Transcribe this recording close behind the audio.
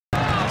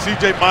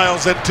C.J.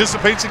 Miles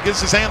anticipates and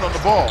gets his hand on the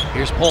ball.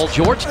 Here's Paul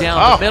George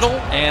down the middle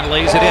and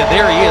lays it in.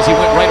 There he is. He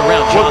went right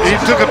around Johnson. He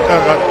took a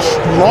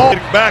long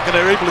back, and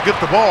they're able to get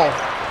the ball.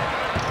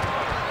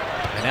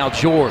 And now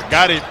George.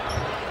 Got it.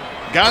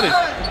 Got it.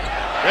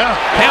 Yeah.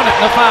 Count it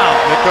in the foul.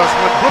 Because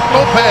when Brook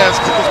Lopez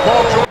was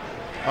Paul George,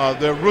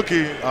 their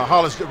rookie,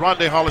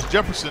 Rondé Hollis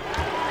Jefferson,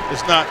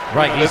 it's not.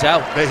 Right, he's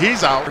out.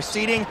 He's out.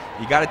 Proceeding,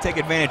 you got to take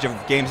advantage of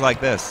games like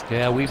this.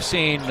 Yeah, we've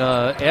seen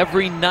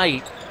every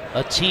night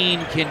a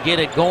team can get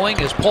it going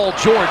as Paul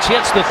George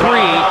hits the three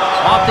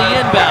off the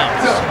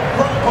inbounds.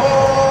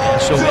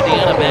 And so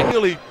Indiana back.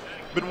 Really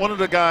been one of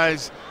the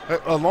guys,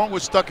 along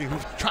with Stuckey,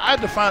 who've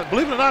tried to find,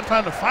 believe it or not,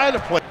 trying to find a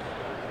play.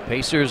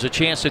 Pacers a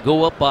chance to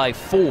go up by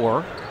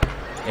 4.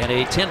 And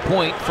a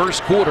 10-point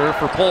first quarter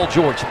for Paul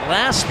George.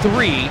 Last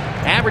 3,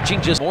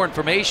 averaging just more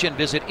information,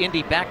 visit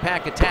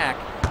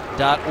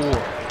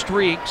IndyBackpackAttack.org.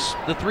 Streaks,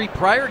 the 3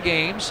 prior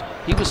games,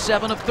 he was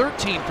 7 of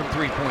 13 from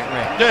three-point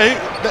range. Yeah,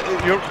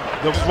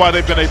 that's why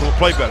they've been able to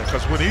play better,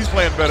 because when he's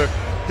playing better,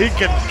 he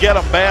can get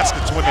them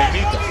baskets when they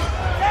need them.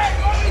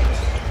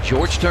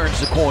 George turns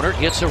the corner,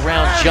 gets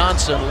around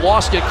Johnson,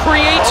 lost it,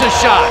 creates a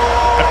shot.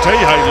 I tell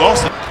you how he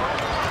lost it.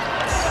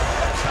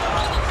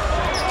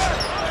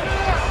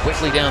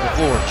 Quickly down the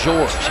floor,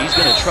 George. He's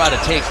going to try to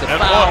take the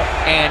foul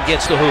and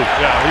gets the hoop.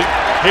 Yeah,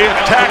 he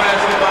attacked.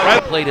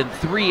 Right. Played in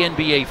 3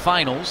 NBA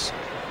Finals.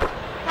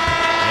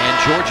 And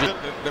Georgia.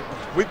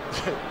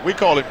 We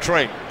call it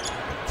train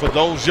for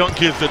those young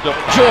kids that don't.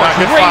 George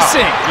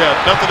racing. Yeah,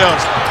 nothing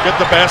else. Get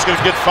the basket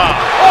and get fouled.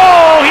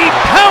 Oh, he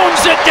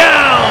pounds it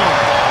down.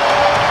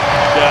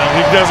 Yeah,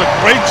 he does a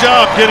great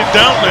job getting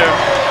down there.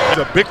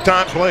 He's a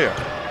big-time player.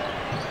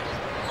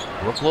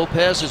 Brook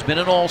Lopez has been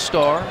an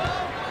all-star.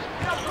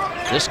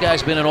 This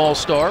guy's been an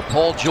all-star.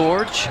 Paul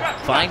George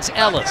finds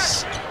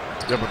Ellis.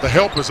 Yeah, but the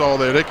help is all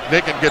there. They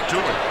can get to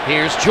it.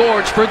 Here's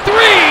George for 3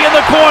 in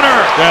the corner.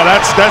 Yeah,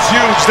 that's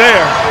huge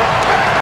there.